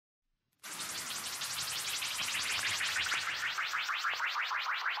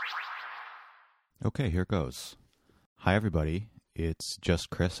Okay, here goes. Hi, everybody. It's just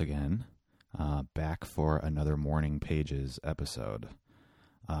Chris again, back for another Morning Pages episode.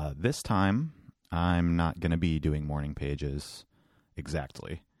 This time, I'm not going to be doing Morning Pages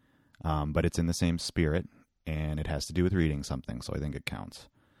exactly, but it's in the same spirit, and it has to do with reading something, so I think it counts.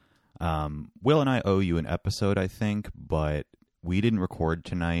 Will and I owe you an episode, I think, but we didn't record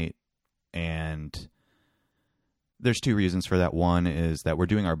tonight, and there's two reasons for that. One is that we're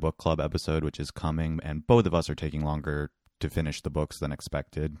doing our book club episode, which is coming, and both of us are taking longer to finish the books than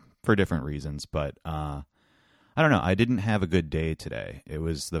expected for different reasons. But I don't know. I didn't have a good day today. It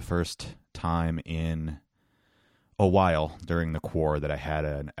was the first time in a while during the quar that I had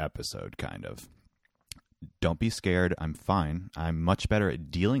an episode, kind of. Don't be scared. I'm fine. I'm much better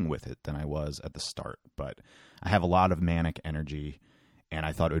at dealing with it than I was at the start. But I have a lot of manic energy, and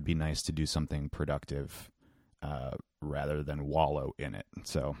I thought it would be nice to do something productive rather than wallow in it.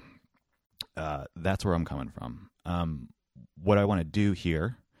 So that's where I'm coming from. What I want to do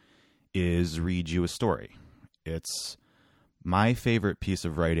here is read you a story. It's my favorite piece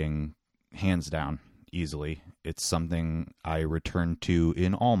of writing, hands down, easily. It's something I return to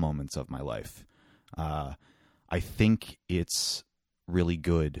in all moments of my life. I think it's really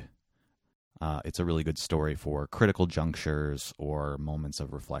good. It's a really good story for critical junctures or moments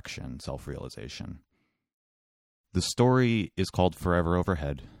of reflection, self-realization. The story is called Forever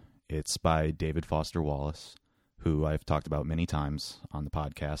Overhead. It's by David Foster Wallace, who I've talked about many times on the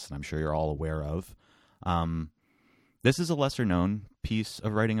podcast, and I'm sure you're all aware of. This is a lesser-known piece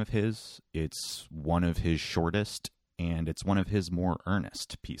of writing of his. It's one of his shortest, and it's one of his more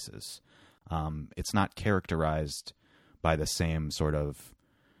earnest pieces. It's not characterized by the same sort of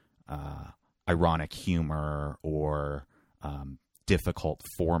ironic humor or difficult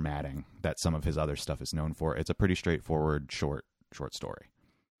formatting that some of his other stuff is known for. It's a pretty straightforward short story.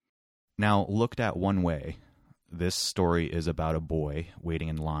 Now, looked at one way, this story is about a boy waiting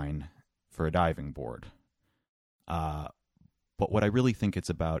in line for a diving board. But what I really think it's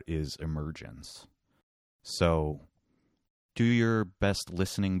about is emergence. So do your best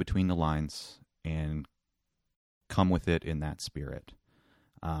listening between the lines and come with it in that spirit.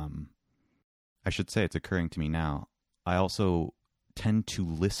 I should say, it's occurring to me now, I also tend to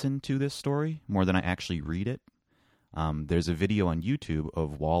listen to this story more than I actually read it. There's a video on YouTube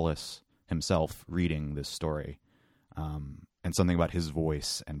of Wallace himself reading this story, and something about his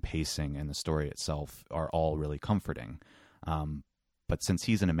voice and pacing and the story itself are all really comforting. But since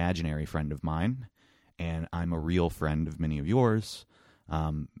he's an imaginary friend of mine, and I'm a real friend of many of yours,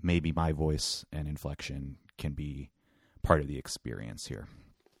 maybe my voice and inflection can be part of the experience here.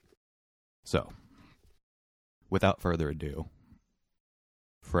 So, without further ado,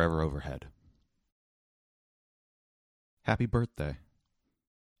 Forever Overhead. Happy birthday.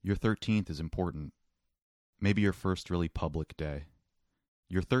 Your 13th is important. Maybe your first really public day.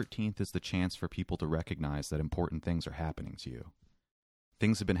 Your 13th is the chance for people to recognize that important things are happening to you.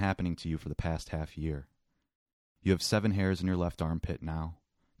 Things have been happening to you for the past half year. You have 7 hairs in your left armpit now,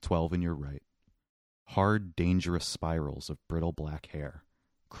 12 in your right. Hard, dangerous spirals of brittle black hair.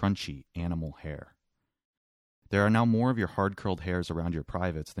 Crunchy animal hair. There are now more of your hard-curled hairs around your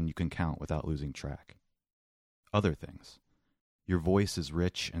privates than you can count without losing track. Other things. Your voice is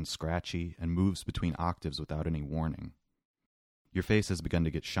rich and scratchy and moves between octaves without any warning. Your face has begun to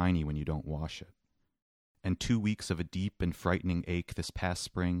get shiny when you don't wash it. And 2 weeks of a deep and frightening ache this past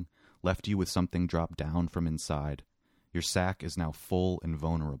spring left you with something dropped down from inside. Your sack is now full and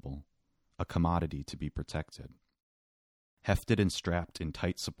vulnerable, a commodity to be protected. Hefted and strapped in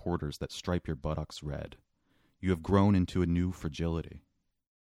tight supporters that stripe your buttocks red. You have grown into a new fragility.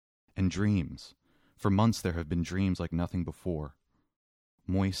 And dreams. For months there have been dreams like nothing before.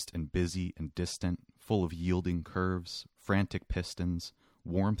 Moist and busy and distant, full of yielding curves, frantic pistons,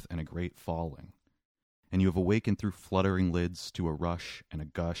 warmth and a great falling. And you have awakened through fluttering lids to a rush and a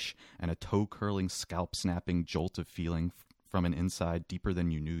gush and a toe-curling, scalp-snapping jolt of feeling from an inside deeper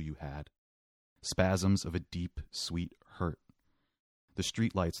than you knew you had. Spasms of a deep, sweet hurt. The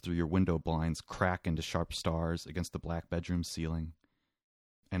streetlights through your window blinds crack into sharp stars against the black bedroom ceiling.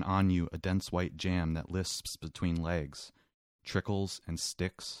 And on you a dense white jam that lisps between legs, trickles and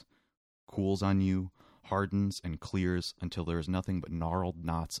sticks, cools on you, hardens and clears until there is nothing but gnarled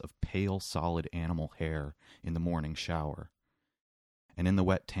knots of pale, solid animal hair in the morning shower. And in the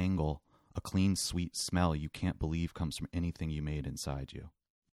wet tangle, a clean, sweet smell you can't believe comes from anything you made inside you.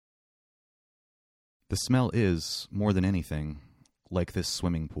 The smell is, more than anything, like this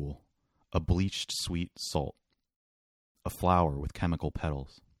swimming pool, a bleached sweet salt, a flower with chemical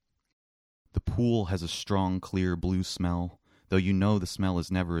petals. The pool has a strong, clear blue smell though you know the smell is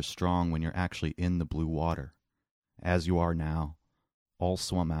never as strong when you're actually in the blue water, as you are now, all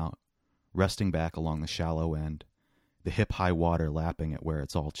swum out, resting back along the shallow end, the hip-high water lapping at where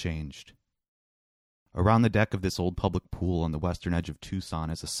it's all changed. Around the deck of this old public pool on the western edge of Tucson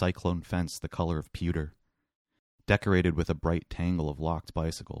is a cyclone fence the color of pewter, decorated with a bright tangle of locked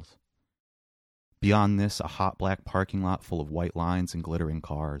bicycles. Beyond this, a hot black parking lot full of white lines and glittering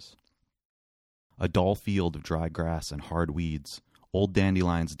cars. A dull field of dry grass and hard weeds, old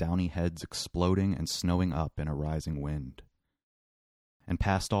dandelions' downy heads exploding and snowing up in a rising wind. And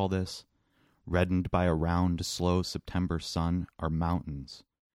past all this, reddened by a round, slow September sun, are mountains,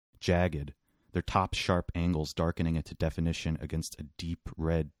 jagged, their tops sharp angles darkening into definition against a deep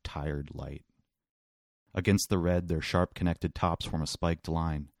red, tired light. Against the red, their sharp connected tops form a spiked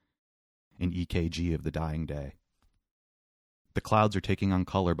line, an EKG of the dying day. The clouds are taking on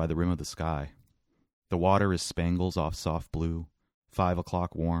color by the rim of the sky. The water is spangles off soft blue, 5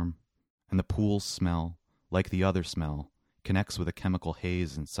 o'clock warm, and the pool's smell, like the other smell, connects with a chemical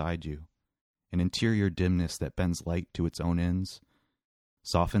haze inside you, an interior dimness that bends light to its own ends,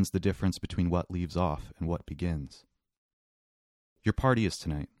 softens the difference between what leaves off and what begins. Your party is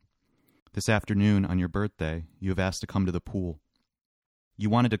tonight. This afternoon, on your birthday, you have asked to come to the pool. You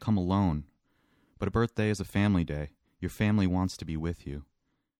wanted to come alone, but a birthday is a family day. Your family wants to be with you.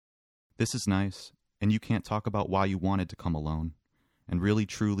 This is nice, and you can't talk about why you wanted to come alone, and really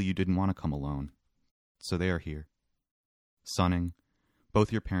truly you didn't want to come alone. So they are here. Sunning,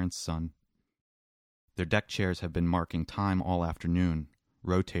 both your parents sun. Their deck chairs have been marking time all afternoon,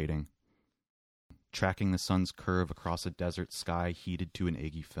 rotating, tracking the sun's curve across a desert sky heated to an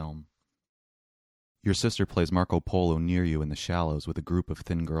eggy film. Your sister plays Marco Polo near you in the shallows with a group of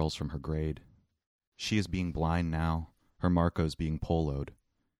thin girls from her grade. She is being blind now, her Marco's being poloed.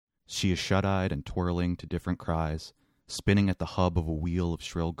 She is shut-eyed and twirling to different cries, spinning at the hub of a wheel of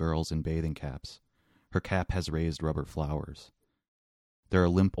shrill girls in bathing caps. Her cap has raised rubber flowers. There are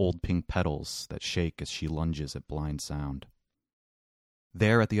limp old pink petals that shake as she lunges at blind sound.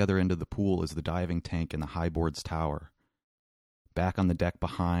 There at the other end of the pool is the diving tank in the high boards tower. Back on the deck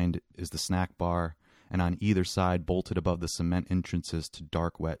behind is the snack bar, and on either side, bolted above the cement entrances to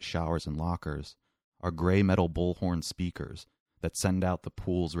dark, wet showers and lockers, are gray metal bullhorn speakers that send out the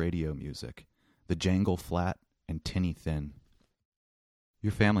pool's radio music, the jangle flat and tinny thin.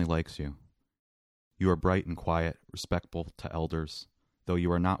 Your family likes you. You are bright and quiet, respectful to elders, though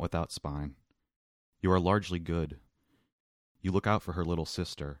you are not without spine. You are largely good. You look out for her little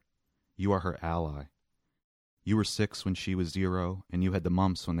sister. You are her ally. You were 6 when she was 0, and you had the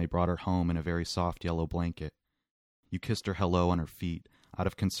mumps when they brought her home in a very soft yellow blanket. You kissed her hello on her feet, out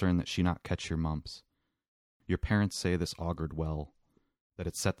of concern that she not catch your mumps. Your parents say this augured well, that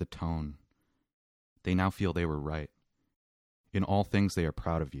it set the tone. They now feel they were right. In all things they are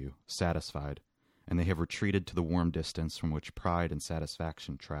proud of you, satisfied, and they have retreated to the warm distance from which pride and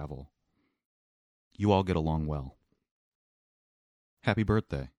satisfaction travel. You all get along well. Happy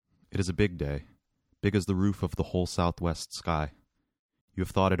birthday. It is a big day, big as the roof of the whole southwest sky. You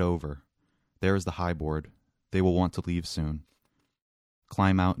have thought it over. There is the high board. They will want to leave soon.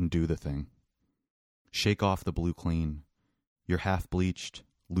 Climb out and do the thing. Shake off the blue clean. You're half bleached,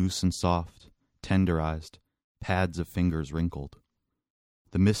 loose and soft, tenderized, pads of fingers wrinkled.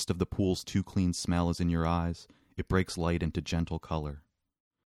 The mist of the pool's too clean smell is in your eyes. It breaks light into gentle color.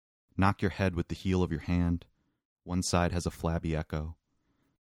 Knock your head with the heel of your hand. One side has a flabby echo.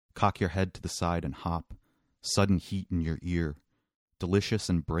 Cock your head to the side and hop. Sudden heat in your ear. Delicious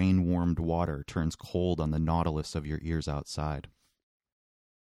and brain-warmed water turns cold on the nautilus of your ears outside.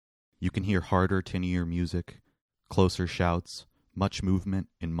 You can hear harder, tinnier music, closer shouts, much movement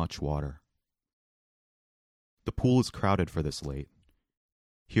in much water. The pool is crowded for this late.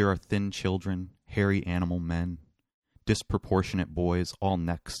 Here are thin children, hairy animal men, disproportionate boys, all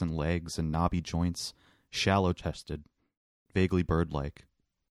necks and legs and knobby joints, shallow-chested, vaguely bird-like,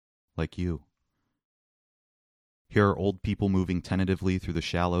 like you. Here are old people moving tentatively through the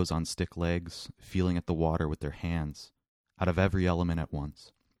shallows on stick legs, feeling at the water with their hands, out of every element at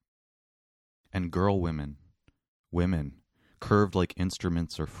once. And girl women, curved like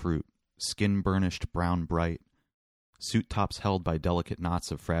instruments or fruit, skin-burnished brown bright, suit tops held by delicate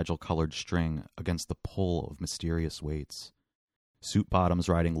knots of fragile-colored string against the pull of mysterious weights, suit bottoms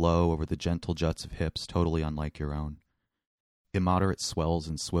riding low over the gentle juts of hips totally unlike your own, immoderate swells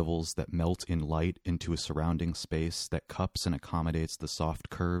and swivels that melt in light into a surrounding space that cups and accommodates the soft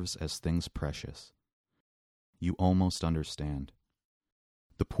curves as things precious. You almost understand.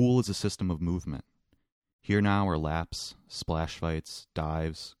 The pool is a system of movement. Here now are laps, splash fights,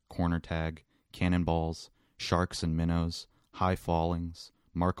 dives, corner tag, cannonballs, sharks and minnows, high fallings,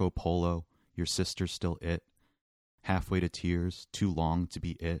 Marco Polo, your sister's still it, halfway to tears, too long to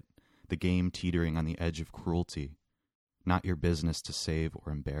be it, the game teetering on the edge of cruelty, not your business to save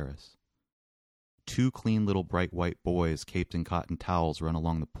or embarrass. Two clean little bright white boys caped in cotton towels run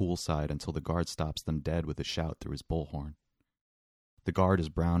along the poolside until the guard stops them dead with a shout through his bullhorn. The guard is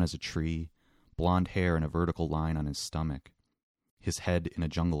brown as a tree, blonde hair in a vertical line on his stomach, his head in a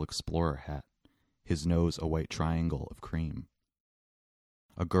Jungle Explorer hat, his nose a white triangle of cream.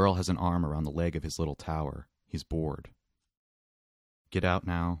 A girl has an arm around the leg of his little tower. He's bored. Get out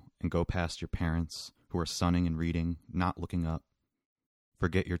now and go past your parents, who are sunning and reading, not looking up.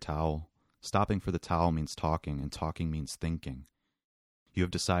 Forget your towel. Stopping for the towel means talking, and talking means thinking. You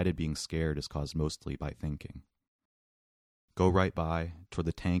have decided being scared is caused mostly by thinking. Go right by, toward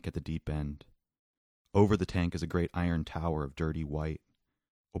the tank at the deep end. Over the tank is a great iron tower of dirty white.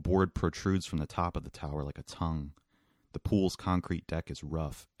 A board protrudes from the top of the tower like a tongue. The pool's concrete deck is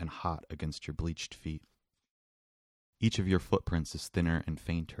rough and hot against your bleached feet. Each of your footprints is thinner and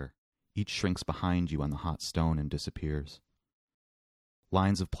fainter. Each shrinks behind you on the hot stone and disappears.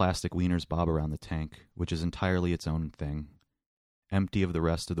 Lines of plastic wieners bob around the tank, which is entirely its own thing, empty of the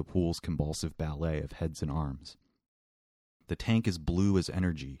rest of the pool's convulsive ballet of heads and arms. The tank is blue as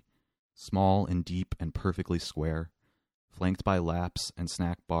energy, small and deep and perfectly square, flanked by laps and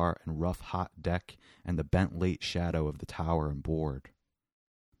snack bar and rough hot deck and the bent late shadow of the tower and board.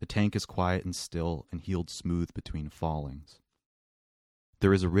 The tank is quiet and still and heeled smooth between fallings.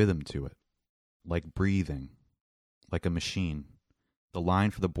 There is a rhythm to it, like breathing, like a machine. The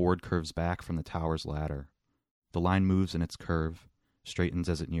line for the board curves back from the tower's ladder. The line moves in its curve, straightens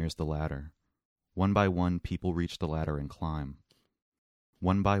as it nears the ladder. One by one, people reach the ladder and climb.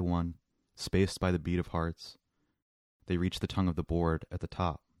 One by one, spaced by the beat of hearts, they reach the tongue of the board at the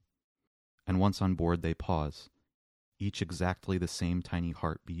top. And once on board, they pause, each exactly the same tiny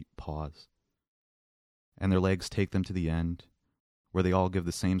heartbeat pause. And their legs take them to the end, where they all give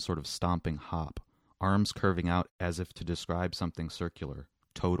the same sort of stomping hop, arms curving out as if to describe something circular,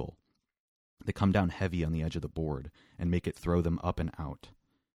 total. They come down heavy on the edge of the board and make it throw them up and out.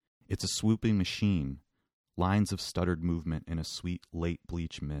 It's a swooping machine, lines of stuttered movement in a sweet late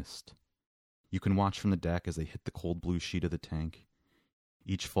bleach mist. You can watch from the deck as they hit the cold blue sheet of the tank.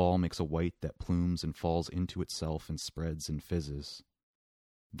 Each fall makes a white that plumes and falls into itself and spreads and fizzes.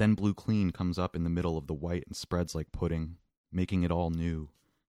 Then blue clean comes up in the middle of the white and spreads like pudding, making it all new.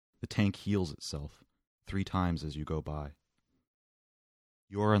 The tank heals itself 3 times as you go by.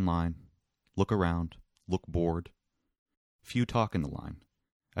 You are in line. Look around. Look bored. Few talk in the line.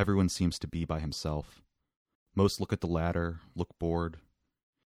 Everyone seems to be by himself. Most look at the ladder, look bored.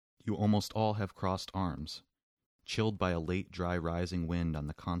 You almost all have crossed arms, chilled by a late dry rising wind on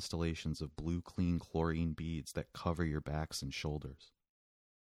the constellations of blue clean chlorine beads that cover your backs and shoulders.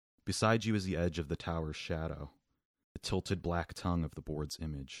 Beside you is the edge of the tower's shadow, the tilted black tongue of the board's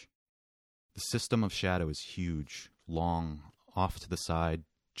image. The system of shadow is huge, long, off to the side,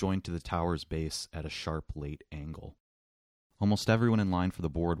 joined to the tower's base at a sharp late angle. Almost everyone in line for the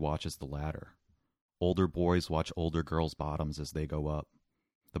board watches the ladder. Older boys watch older girls' bottoms as they go up.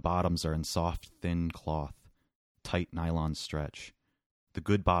 The bottoms are in soft, thin cloth, tight nylon stretch. The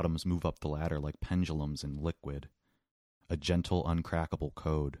good bottoms move up the ladder like pendulums in liquid, a gentle, uncrackable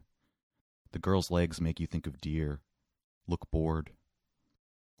code. The girls' legs make you think of deer. Look bored.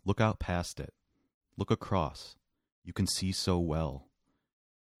 Look out past it. Look across. You can see so well.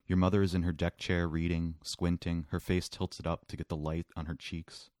 Your mother is in her deck chair reading, squinting, her face tilted up to get the light on her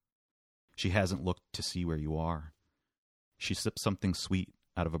cheeks. She hasn't looked to see where you are. She sips something sweet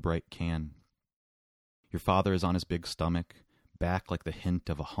out of a bright can. Your father is on his big stomach, back like the hint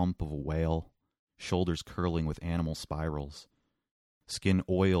of a hump of a whale, shoulders curling with animal spirals, skin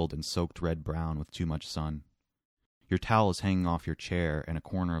oiled and soaked red-brown with too much sun. Your towel is hanging off your chair, and a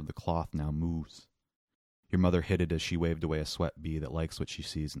corner of the cloth now moves. Your mother hid it as she waved away a sweat bee that likes what she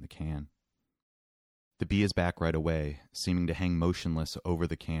sees in the can. The bee is back right away, seeming to hang motionless over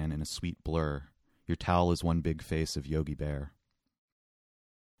the can in a sweet blur. Your towel is one big face of Yogi Bear.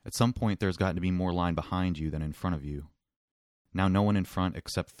 At some point, there's gotten to be more line behind you than in front of you. Now no one in front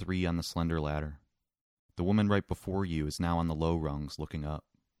except 3 on the slender ladder. The woman right before you is now on the low rungs looking up,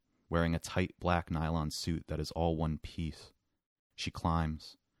 wearing a tight black nylon suit that is all one piece. She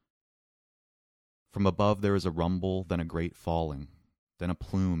climbs. From above there is a rumble, then a great falling, then a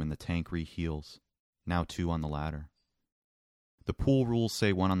plume and the tank reheals, now 2 on the ladder. The pool rules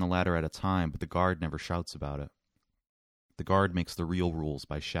say 1 on the ladder at a time, but the guard never shouts about it. The guard makes the real rules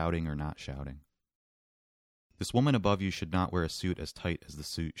by shouting or not shouting. This woman above you should not wear a suit as tight as the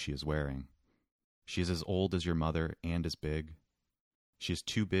suit she is wearing. She is as old as your mother and as big. She is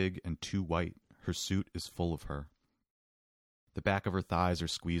too big and too white. Her suit is full of her. The back of her thighs are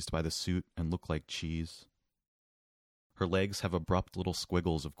squeezed by the suit and look like cheese. Her legs have abrupt little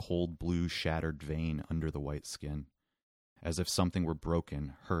squiggles of cold blue shattered vein under the white skin, as if something were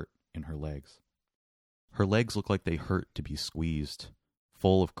broken, hurt in her legs. Her legs look like they hurt to be squeezed,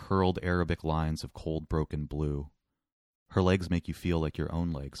 full of curled Arabic lines of cold broken blue. Her legs make you feel like your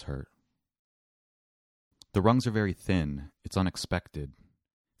own legs hurt. The rungs are very thin. It's unexpected.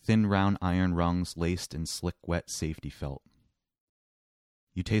 Thin, round iron rungs laced in slick, wet safety felt.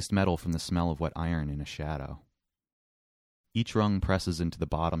 You taste metal from the smell of wet iron in a shadow. Each rung presses into the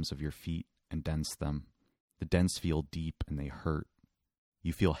bottoms of your feet and dents them. The dents feel deep and they hurt.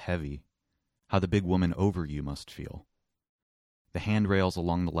 You feel heavy. How the big woman over you must feel. The handrails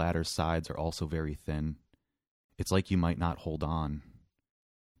along the ladder's sides are also very thin. It's like you might not hold on.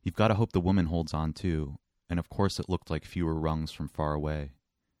 You've got to hope the woman holds on too, and of course it looked like fewer rungs from far away.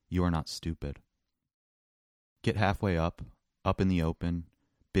 You are not stupid. Get halfway up in the open,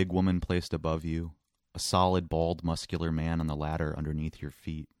 big woman placed above you, a solid, bald, muscular man on the ladder underneath your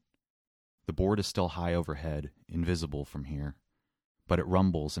feet. The board is still high overhead, invisible from here, but it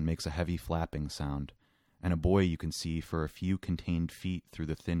rumbles and makes a heavy flapping sound, and a boy you can see for a few contained feet through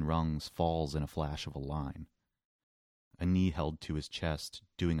the thin rungs falls in a flash of a line. A knee held to his chest,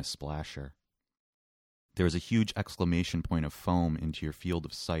 doing a splasher. There is a huge exclamation point of foam into your field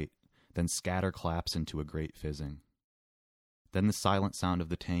of sight, then scatter claps into a great fizzing. Then the silent sound of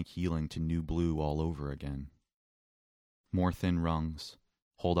the tank healing to new blue all over again. More thin rungs.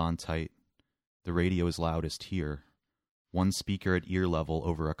 Hold on tight. The radio is loudest here. One speaker at ear level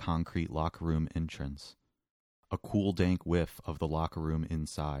over a concrete locker room entrance. A cool, dank whiff of the locker room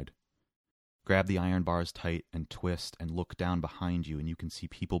inside. Grab the iron bars tight and twist and look down behind you and you can see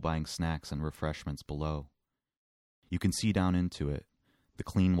people buying snacks and refreshments below. You can see down into it. The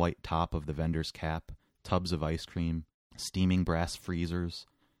clean white top of the vendor's cap, tubs of ice cream, steaming brass freezers,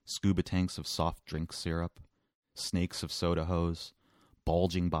 scuba tanks of soft drink syrup, snakes of soda hose,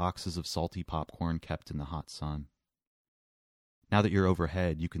 bulging boxes of salty popcorn kept in the hot sun. Now that you're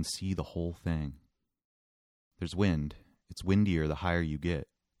overhead, you can see the whole thing. There's wind. It's windier the higher you get.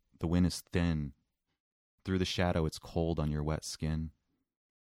 The wind is thin. Through the shadow, it's cold on your wet skin.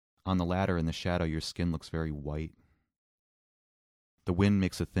 On the ladder in the shadow, your skin looks very white. The wind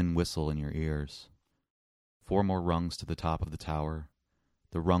makes a thin whistle in your ears. 4 more rungs to the top of the tower.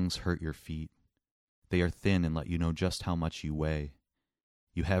 The rungs hurt your feet. They are thin and let you know just how much you weigh.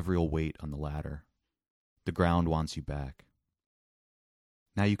 You have real weight on the ladder. The ground wants you back.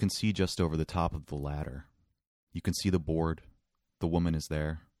 Now you can see just over the top of the ladder. You can see the board. The woman is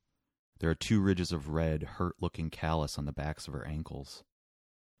there. There are 2 ridges of red, hurt-looking callus on the backs of her ankles.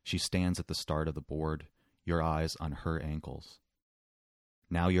 She stands at the start of the board, your eyes on her ankles.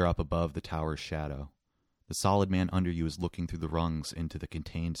 Now you're up above the tower's shadow. The solid man under you is looking through the rungs into the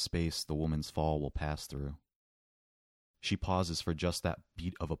contained space the woman's fall will pass through. She pauses for just that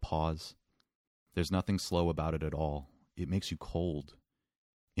beat of a pause. There's nothing slow about it at all. It makes you cold.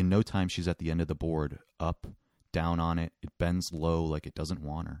 In no time she's at the end of the board, up, down on it. It bends low like it doesn't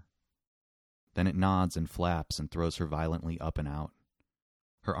want her. Then it nods and flaps and throws her violently up and out.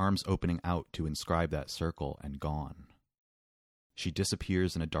 Her arms opening out to inscribe that circle and gone. She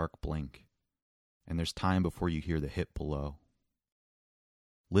disappears in a dark blink, and there's time before you hear the hit below.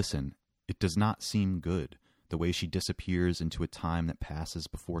 Listen, it does not seem good, the way she disappears into a time that passes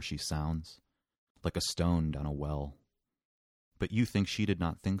before she sounds, like a stone down a well. But you think she did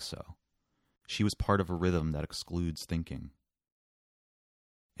not think so. She was part of a rhythm that excludes thinking.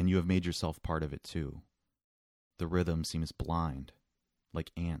 And you have made yourself part of it too. The rhythm seems blind,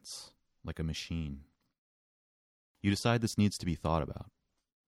 like ants, like a machine. You decide this needs to be thought about.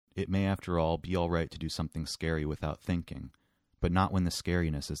 It may, after all, be all right to do something scary without thinking, but not when the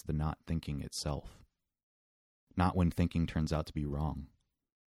scariness is the not thinking itself. Not when thinking turns out to be wrong.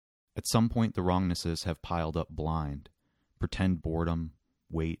 At some point, the wrongnesses have piled up blind. Pretend boredom,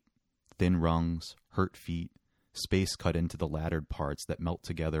 weight, thin rungs, hurt feet, space cut into the laddered parts that melt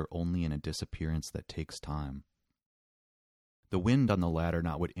together only in a disappearance that takes time. The wind on the ladder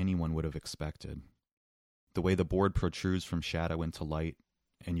not what anyone would have expected. The way the board protrudes from shadow into light,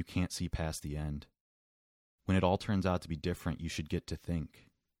 and you can't see past the end. When it all turns out to be different, you should get to think.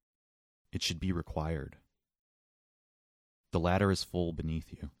 It should be required. The ladder is full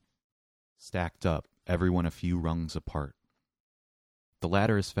beneath you. Stacked up, everyone a few rungs apart. The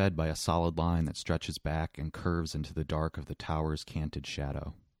ladder is fed by a solid line that stretches back and curves into the dark of the tower's canted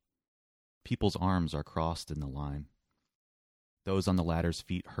shadow. People's arms are crossed in the line. Those on the ladder's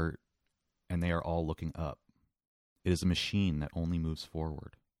feet hurt, and they are all looking up. It is a machine that only moves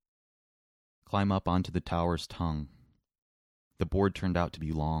forward. Climb up onto the tower's tongue. The board turned out to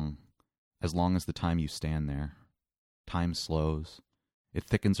be long as the time you stand there. Time slows. It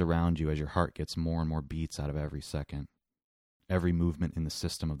thickens around you as your heart gets more and more beats out of every second. Every movement in the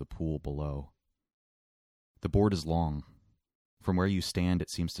system of the pool below. The board is long. From where you stand, it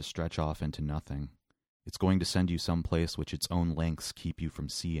seems to stretch off into nothing. It's going to send you someplace which its own lengths keep you from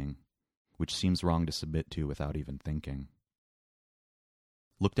seeing, which seems wrong to submit to without even thinking.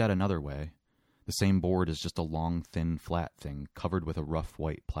 Looked at another way, the same board is just a long, thin, flat thing covered with a rough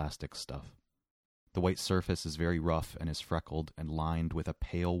white plastic stuff. The white surface is very rough and is freckled and lined with a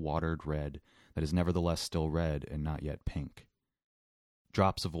pale watered red that is nevertheless still red and not yet pink.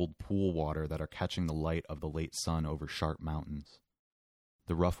 Drops of old pool water that are catching the light of the late sun over sharp mountains.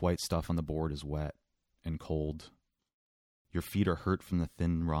 The rough white stuff on the board is wet and cold. Your feet are hurt from the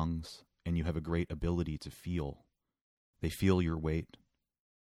thin rungs, and you have a great ability to feel. They feel your weight.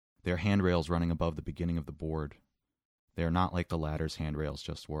 They are handrails running above the beginning of the board. They are not like the ladder's handrails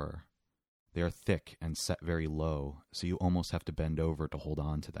just were. They are thick and set very low, so you almost have to bend over to hold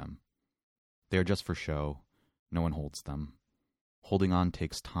on to them. They are just for show. No one holds them. Holding on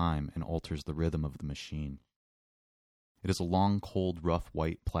takes time and alters the rhythm of the machine. It is a long, cold, rough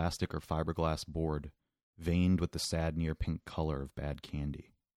white plastic or fiberglass board, veined with the sad near-pink color of bad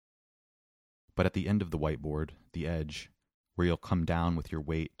candy. But at the end of the whiteboard, the edge, where you'll come down with your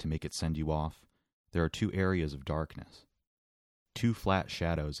weight to make it send you off, there are 2 areas of darkness. 2 flat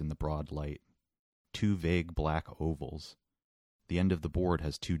shadows in the broad light. 2 vague black ovals. The end of the board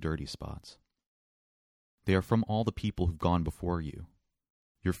has 2 dirty spots. They are from all the people who've gone before you.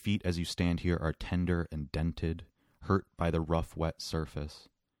 Your feet as you stand here are tender and dented, hurt by the rough, wet surface.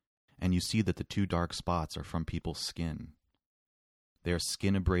 And you see that the 2 dark spots are from people's skin. They are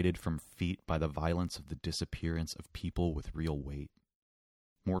skin abraded from feet by the violence of the disappearance of people with real weight.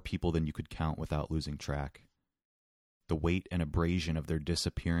 More people than you could count without losing track. The weight and abrasion of their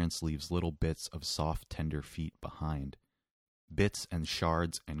disappearance leaves little bits of soft, tender feet behind. Bits and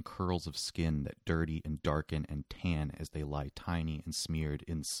shards and curls of skin that dirty and darken and tan as they lie tiny and smeared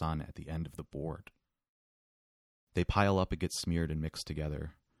in sun at the end of the board. They pile up and get smeared and mixed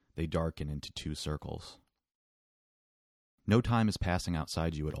together. They darken into 2 circles. No time is passing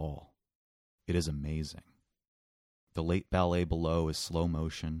outside you at all. It is amazing. The late ballet below is slow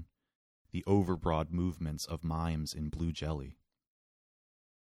motion, the overbroad movements of mimes in blue jelly.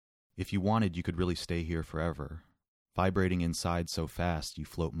 If you wanted, you could really stay here forever, vibrating inside so fast you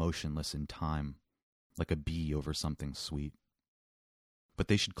float motionless in time, like a bee over something sweet. But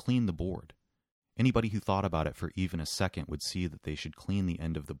they should clean the board. Anybody who thought about it for even a second would see that they should clean the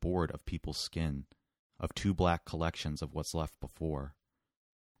end of the board of people's skin, of 2 black collections of what's left before.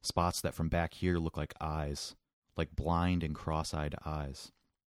 Spots that from back here look like eyes, like blind and cross-eyed eyes.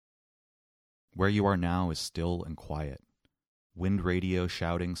 Where you are now is still and quiet. Wind radio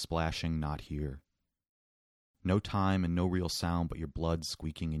shouting, splashing, not here. No time and no real sound but your blood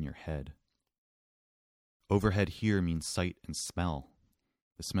squeaking in your head. Overhead here means sight and smell.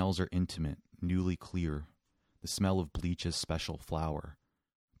 The smells are intimate, newly clear. The smell of bleach's special flower.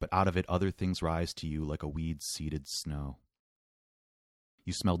 But out of it other things rise to you like a weed-seeded snow.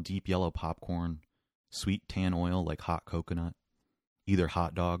 You smell deep yellow popcorn, sweet tan oil like hot coconut, either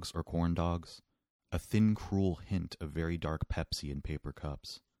hot dogs or corn dogs, a thin, cruel hint of very dark Pepsi in paper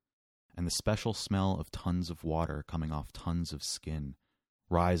cups, and the special smell of tons of water coming off tons of skin,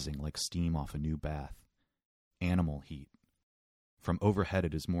 rising like steam off a new bath. Animal heat. From overhead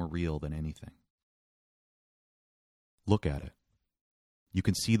it is more real than anything. Look at it. You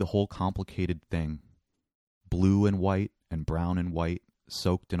can see the whole complicated thing, blue and white and brown and white,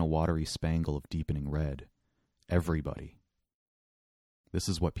 soaked in a watery spangle of deepening red. Everybody. This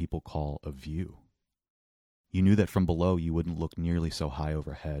is what people call a view. You knew that from below you wouldn't look nearly so high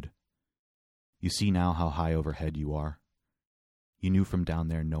overhead. You see now how high overhead you are. You knew from down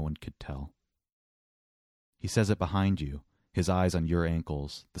there no one could tell. He says it behind you, his eyes on your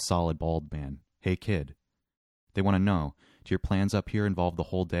ankles, the solid bald man. Hey kid. They want to know, do your plans up here involve the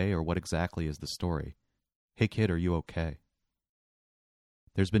whole day or what exactly is the story? Hey kid, are you okay?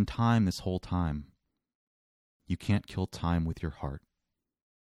 There's been time this whole time. You can't kill time with your heart.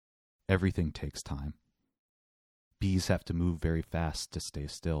 Everything takes time. Bees have to move very fast to stay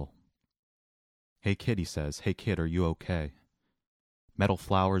still. Hey kid, he says. Hey kid, are you okay? Metal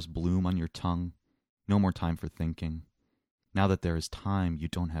flowers bloom on your tongue. No more time for thinking. Now that there is time, you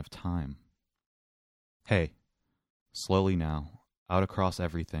don't have time. Hey, slowly now, out across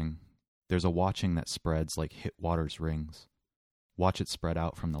everything, there's a watching that spreads like Hitwater's rings. Watch it spread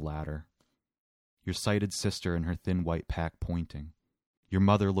out from the ladder. Your sighted sister and her thin white pack pointing. Your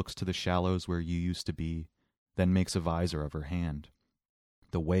mother looks to the shallows where you used to be, then makes a visor of her hand.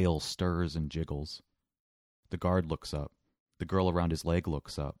 The whale stirs and jiggles. The guard looks up. The girl around his leg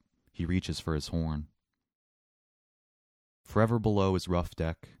looks up. He reaches for his horn. Forever below is rough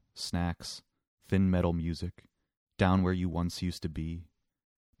deck, snacks, thin metal music, down where you once used to be.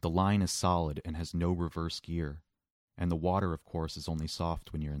 The line is solid and has no reverse gear, and the water, of course, is only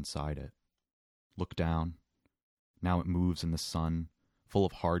soft when you're inside it. Look down. Now it moves in the sun, full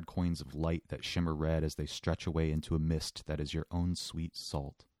of hard coins of light that shimmer red as they stretch away into a mist that is your own sweet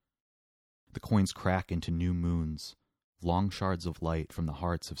salt. The coins crack into new moons, long shards of light from the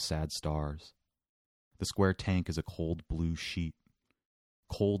hearts of sad stars. The square tank is a cold blue sheet.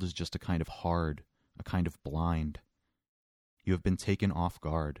 Cold is just a kind of hard, a kind of blind. You have been taken off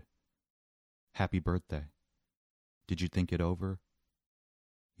guard. Happy birthday. Did you think it over?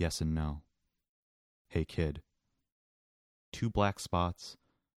 Yes and no. Hey kid. 2 black spots,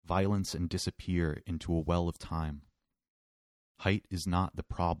 violence and disappear into a well of time. Height is not the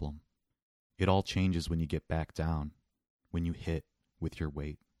problem. It all changes when you get back down, when you hit with your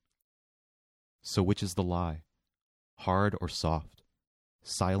weight. So which is the lie? Hard or soft?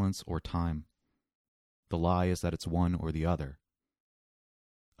 Silence or time? The lie is that it's one or the other.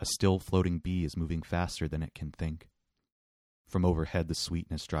 A still floating bee is moving faster than it can think. From overhead, the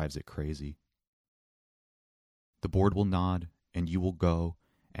sweetness drives it crazy. The board will nod, and you will go,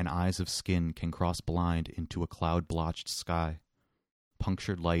 and eyes of skin can cross blind into a cloud-blotched sky,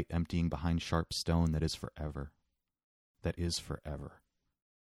 punctured light emptying behind sharp stone that is forever. That is forever.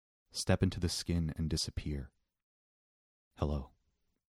 Step into the skin and disappear. Hello.